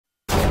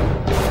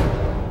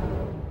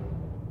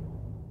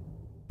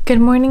Good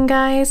morning,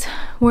 guys.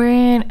 We're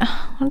in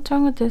what's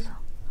wrong with this?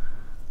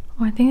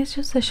 Oh, I think it's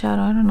just a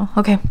shadow. I don't know.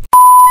 Okay,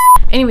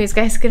 anyways,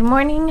 guys, good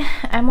morning.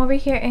 I'm over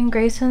here in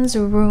Grayson's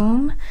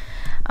room.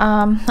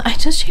 I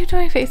just shaved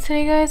my face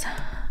today, guys,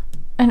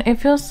 and it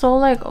feels so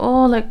like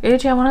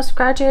itchy. I want to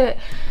scratch it.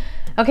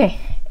 Okay,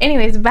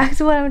 anyways, back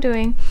to what I'm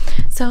doing.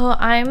 So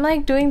I'm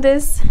like doing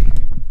this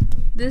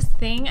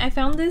thing. I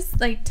found this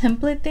like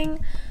template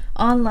thing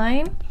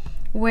online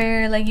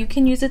where like you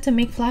can use it to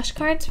make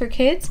flashcards for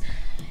kids,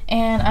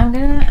 and I'm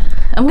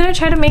gonna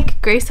try to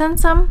make Grayson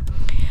some.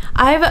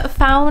 I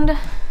found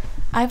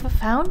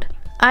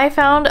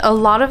a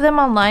lot of them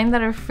online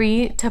that are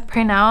free to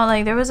print out.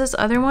 Like there was this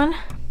other one,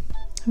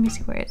 let me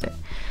see, where is it?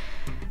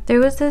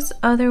 There was this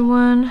other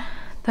one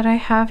that I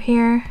have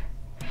here.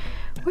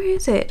 Where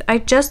is it? I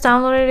just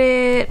downloaded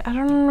it. I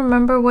don't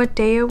remember what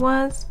day it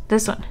was.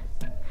 This one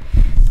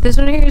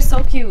here is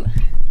so cute.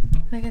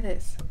 Look at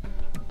this.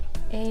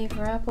 A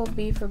for apple,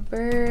 B for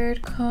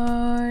bird,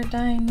 car,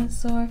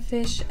 dinosaur,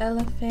 fish,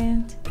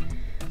 elephant.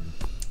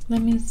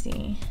 Let me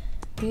see.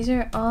 These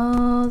are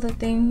all the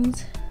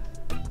things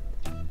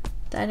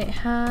that it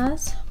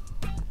has.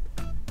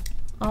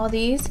 All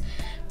these.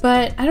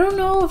 But I don't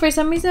know, for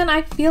some reason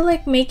I feel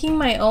like making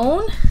my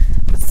own.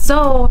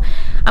 So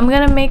I'm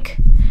gonna make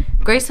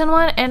Grayson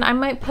one, and I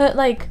might put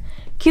like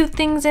cute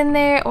things in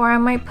there, or I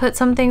might put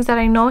some things that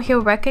I know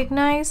he'll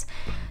recognize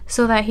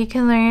so that he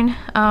can learn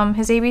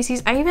his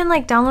ABCs. I even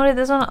like downloaded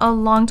this one a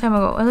long time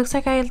ago. It looks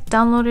like I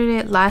downloaded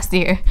it last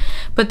year,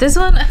 but this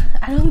one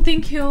I don't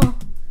think he'll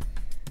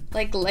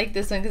like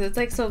this one because it's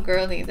like so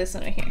girly. This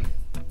one right here,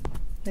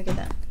 look at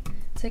that.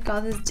 It's like all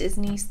this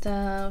Disney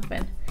stuff,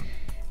 and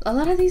a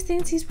lot of these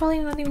things he's probably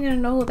not even gonna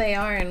know who they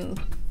are and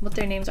what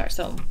their names are.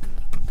 So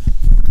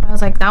I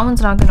was like, that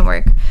one's not gonna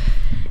work.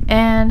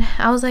 And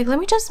I was like, let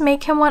me just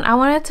make him one. I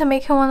wanted to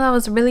make him one that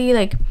was really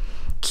like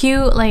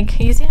cute. Like,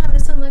 you see how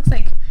this one looks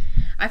like?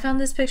 I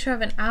found this picture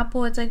of an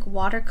apple. It's like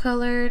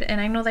watercolored,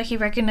 and I know that he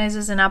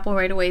recognizes an apple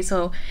right away,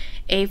 so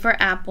A for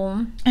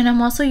apple. And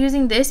I'm also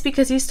using this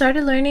because he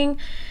started learning,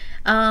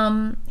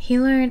 he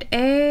learned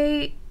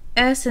A,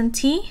 S, and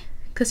T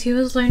because he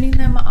was learning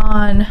them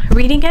on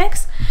Reading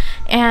Eggs.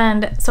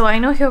 And so I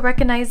know he'll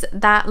recognize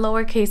that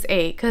lowercase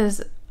a,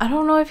 because I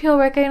don't know if he'll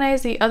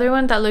recognize the other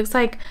one that looks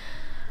like,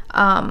 you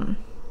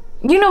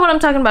know what I'm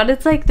talking about.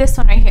 It's like this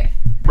one right here.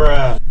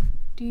 Bruh.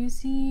 Do you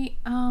see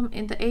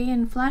in the A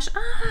in Flash?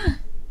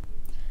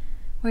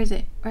 Where is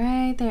it?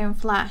 Right there in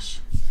Flash.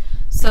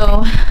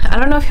 So I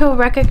don't know if he'll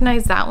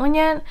recognize that one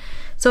yet.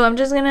 So I'm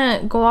just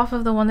gonna go off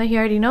of the one that he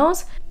already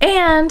knows.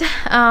 And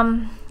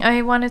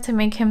I wanted to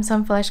make him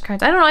some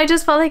flashcards. I don't know, I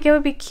just felt like it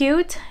would be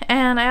cute.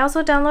 And I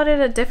also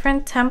downloaded a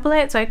different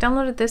template. So I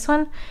downloaded this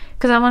one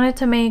because I wanted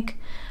to make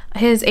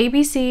his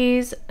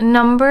ABCs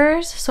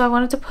numbers. So I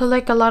wanted to put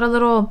like a lot of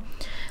little,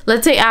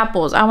 let's say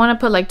apples. I want to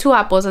put like 2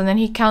 apples, and then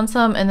he counts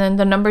them, and then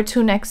the number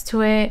 2 next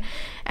to it.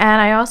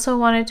 And I also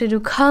wanted to do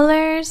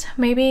colors,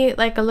 maybe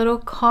like a little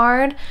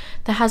card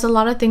that has a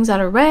lot of things that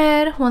are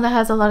red, one that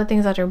has a lot of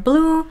things that are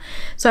blue.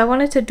 So I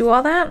wanted to do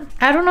all that.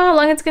 I don't know how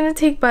long it's gonna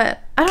take,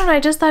 but I don't know, I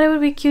just thought it would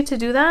be cute to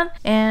do that.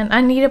 And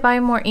I need to buy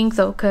more ink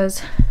though,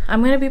 because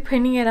I'm gonna be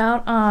printing it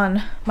out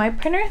on my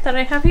printer that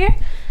I have here.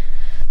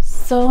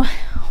 So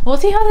we'll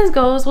see how this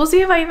goes. We'll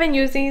see if I even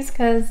use these,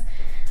 because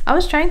I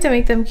was trying to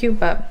make them cute,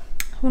 but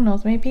who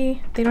knows,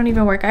 maybe they don't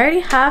even work. I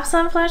already have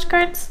some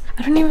flashcards.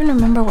 I don't even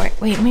remember where.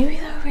 Wait, maybe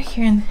they're over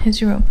here in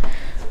his room.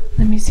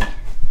 Let me see.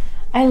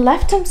 I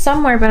left them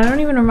somewhere, but I don't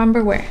even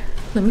remember where.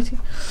 Let me see.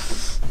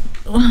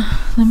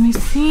 Let me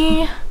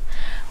see.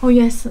 Oh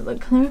yes,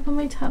 look, let me put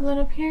my tablet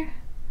up here.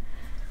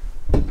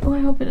 Oh,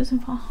 I hope it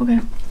doesn't fall. Okay.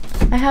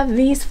 I have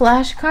these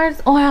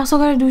flashcards. Oh, I also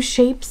gotta do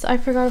shapes. I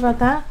forgot about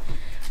that.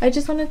 I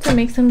just wanted to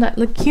make some that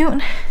look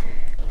cute.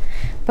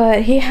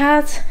 But he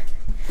has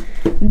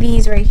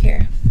these right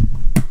here.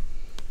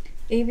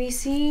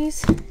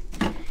 ABCs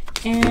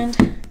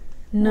and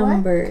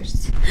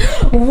numbers.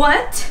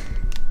 What?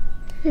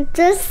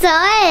 Just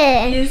saw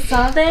it. You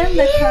saw them?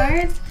 The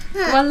cards?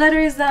 What letter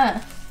is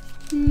that?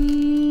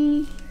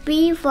 B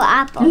for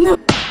apple. No.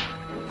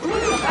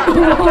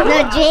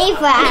 No, J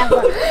for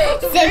apple.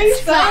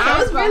 6 for apple. I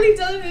was really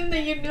telling him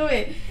that you knew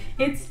it.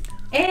 It's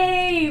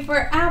A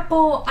for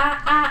apple.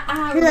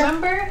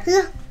 Remember?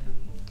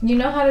 You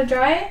know how to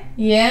draw it?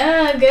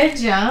 Yeah, good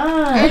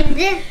job. And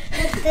this,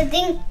 the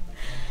thing.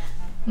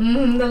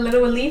 The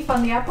little leaf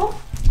on the apple?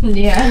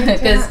 Yeah,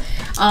 because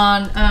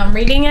on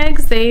Reading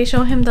Eggs, they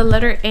show him the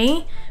letter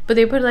A, but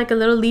they put like a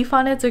little leaf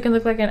on it so it can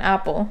look like an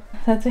apple.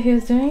 That's what he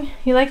was doing.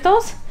 You like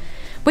those?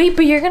 Wait,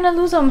 but you're gonna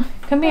lose them.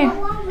 Come here. I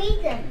won't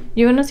read them.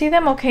 You wanna see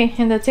them? Okay,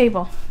 in the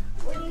table.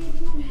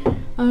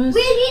 I was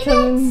Reading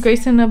telling Eggs?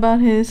 Grayson about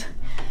his...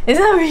 It's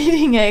not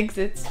Reading Eggs,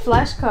 it's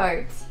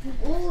flashcards.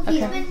 Ooh,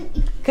 Okay.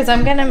 Because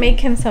I'm gonna make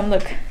him some,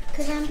 look.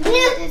 Because I'm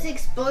playing with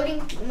this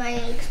my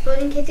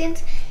exploding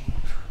kittens.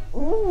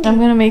 Ooh. I'm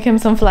gonna make him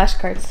some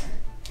flashcards.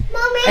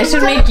 Mommy, I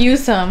should make you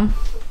some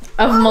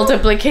of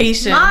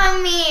multiplication.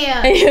 Mommy!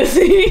 You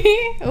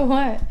see?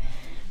 What?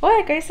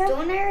 What, Grayson?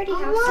 Don't I already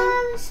have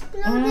some?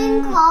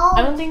 Exploding cold.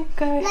 I don't think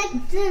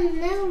Like the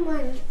middle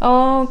one.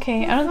 Oh,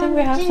 okay. I don't think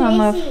we have some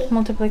Genesee. of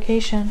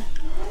multiplication.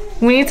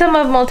 We need some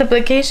of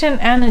multiplication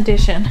and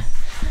addition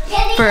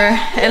for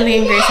Ellie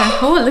and Grayson.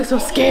 Oh, it looks so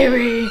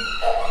scary.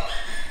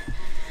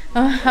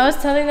 I was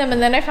telling them,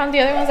 and then I found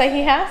the other ones that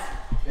he has.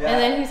 Yeah.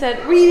 And then he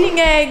said,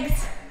 reading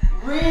eggs.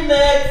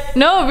 Remix!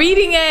 No,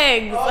 reading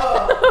eggs.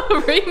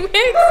 Oh.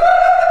 Remix.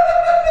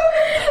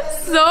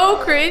 So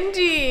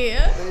cringy.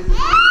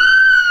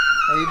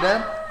 Are you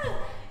done?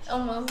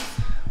 Almost.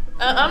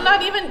 I'm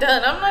not even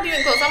done. I'm not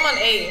even close. I'm on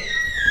A.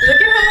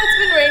 Look at how it's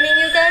been raining,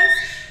 you guys.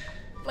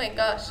 Oh my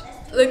gosh.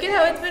 Look at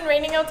how it's been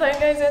raining outside,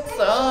 guys. It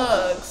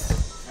sucks.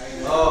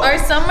 Oh.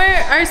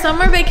 Our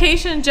summer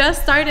vacation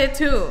just started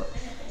too.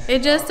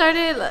 It just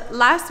started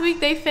last week.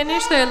 They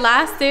finished their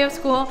last day of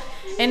school,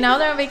 and now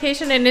they're on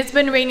vacation, and it's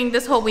been raining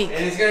this whole week.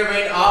 And it's gonna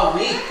rain all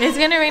week. It's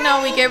gonna rain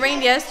all week. It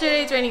rained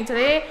yesterday. It's raining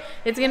today.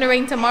 It's gonna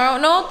rain tomorrow.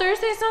 No,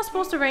 Thursday's not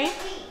supposed to rain.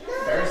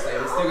 Thursday,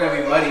 it's still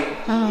gonna be muddy.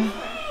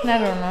 I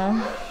don't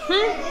know.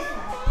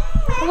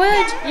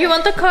 What? You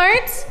want the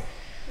cards?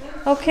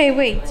 Okay,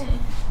 wait.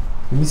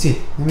 Let me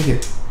see. Let me get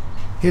it.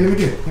 Here, let me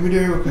do it. Let me do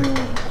it real quick. I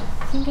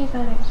think I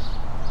got it.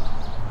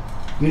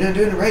 You're not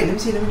doing it right. Let me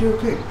see. Let me do it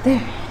quick.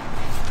 There.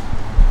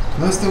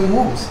 No, it still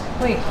moves.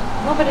 Wait.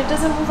 No, but it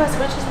doesn't move as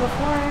much as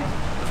before.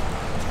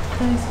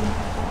 Let me see.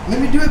 Let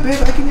me do it,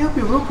 babe. I can help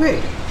you real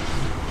quick.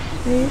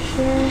 Are you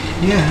sure?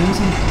 Yeah, let me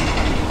see.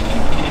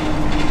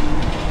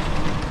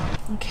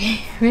 Okay,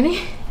 ready?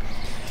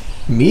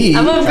 Me?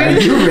 I'm gonna bring Are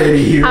you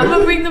ready here? I'm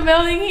gonna bring the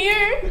building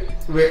here.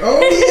 Wait, oh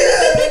yeah,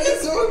 that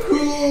is so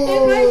cool. In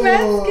my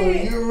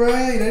basket. You're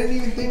right. I didn't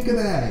even think of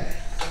that.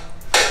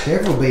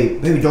 Careful,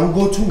 babe. Baby, don't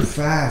go too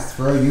fast,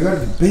 bro. You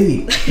gotta,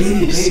 baby.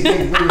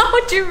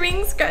 Ouch, your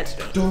ring scratched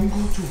me. Don't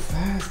go too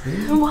fast,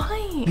 baby.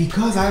 Why?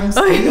 Because I'm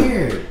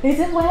scared. Is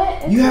it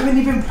wet? You haven't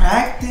even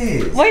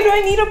practiced. Why do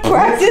I need to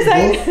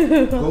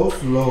practice? Go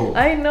slow.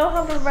 I know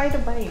how to ride a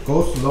bike.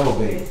 Go slow,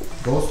 babe.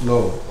 Go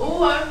slow.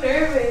 Oh, I'm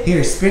nervous.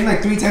 Here, spin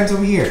like 3 times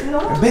over here.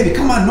 No. Baby,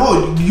 come on.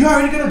 No, you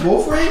already gonna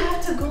go for I it?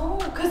 have to go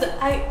because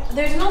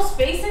there's no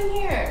space in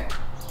here.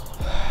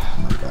 Oh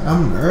my God,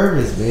 I'm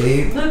nervous,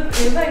 babe. Look,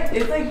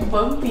 it's like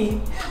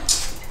bumpy.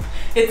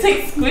 It's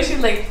like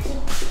squishy, like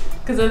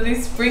because of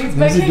these springs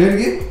back Is it here. good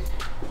again?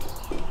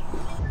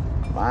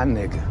 My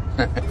nigga.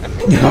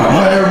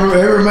 Oh,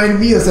 it reminded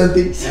me of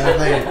something. I was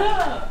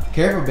like,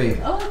 careful, babe.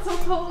 Oh, it's so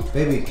cold.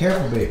 Baby,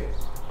 careful, babe.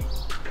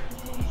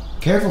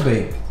 Careful,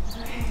 babe.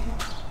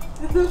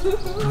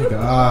 Oh my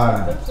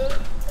God.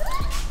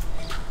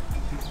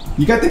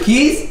 You got the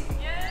keys?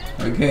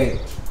 Yes. Okay.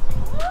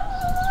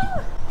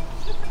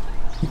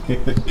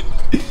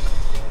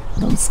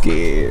 I'm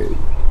scared.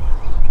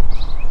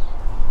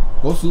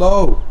 Go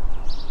slow.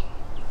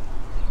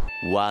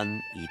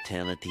 One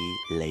eternity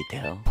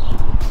later.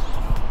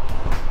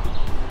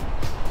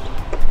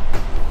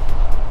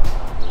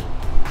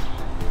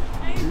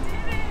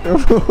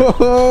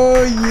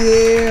 Oh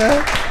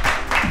yeah,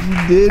 you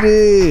did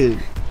it.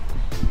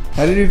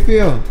 How did it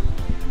feel?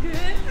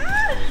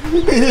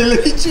 Good.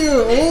 Look at you.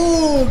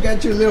 Oh,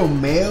 got your little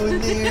mail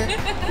in there.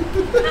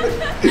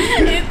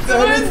 It's so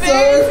That is so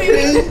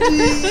embarrassing.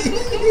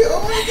 cringy. Oh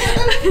my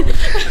God.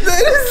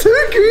 That is so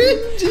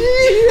cringy.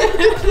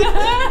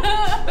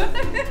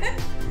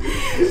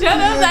 Shut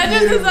up, that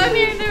just is on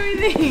here and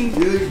everything.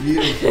 You look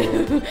beautiful.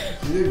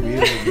 You look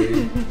beautiful,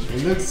 babe.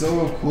 It looks so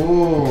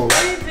cool. I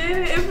did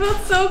it. It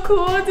felt so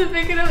cool to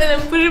pick it up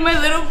and then put it in my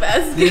little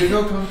basket. Did it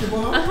feel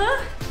comfortable?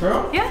 Uh-huh.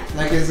 Girl? Yeah.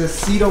 Like, is the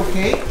seat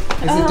okay?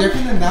 Is it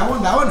different than that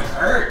one? That one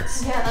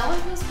hurts. Yeah, that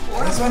one feels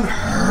horrible. This one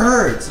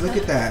hurts. Look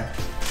at that.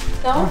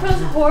 That one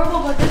feels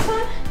horrible, but this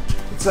one?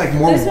 It's like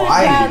more This one,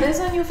 wide. yeah, this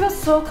one you feel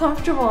so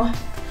comfortable.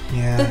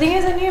 Yeah. The thing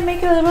is, I need to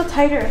make it a little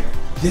tighter.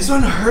 This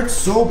one hurts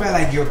so bad,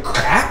 like your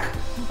crack.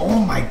 Oh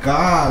my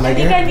God! Like I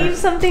think it I need hurts.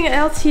 something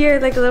else here,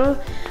 like a little,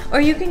 or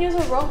you can use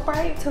a rope,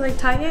 right, to like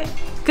tie it.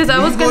 Cause I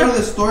You was go gonna. to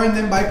the store and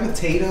then buy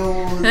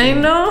potatoes. I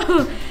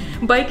know,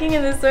 biking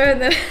in the store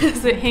and then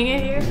just hang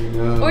it here,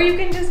 know. or you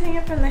can just hang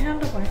it from the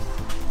handlebar.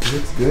 It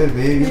looks good,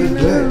 babe. You I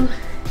look know. good.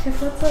 It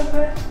feels so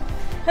good.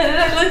 How did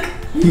I look?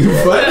 You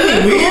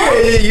funny,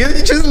 weird. You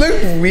just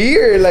look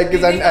weird, like, Do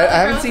cause you think I all the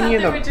haven't girls seen out you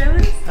in there a. were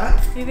jealous?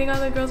 Huh? Do you think all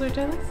the girls were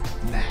jealous?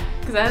 Nah.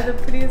 Cause I had the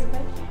prettiest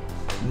bike.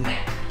 Nah.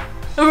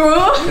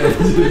 Oh.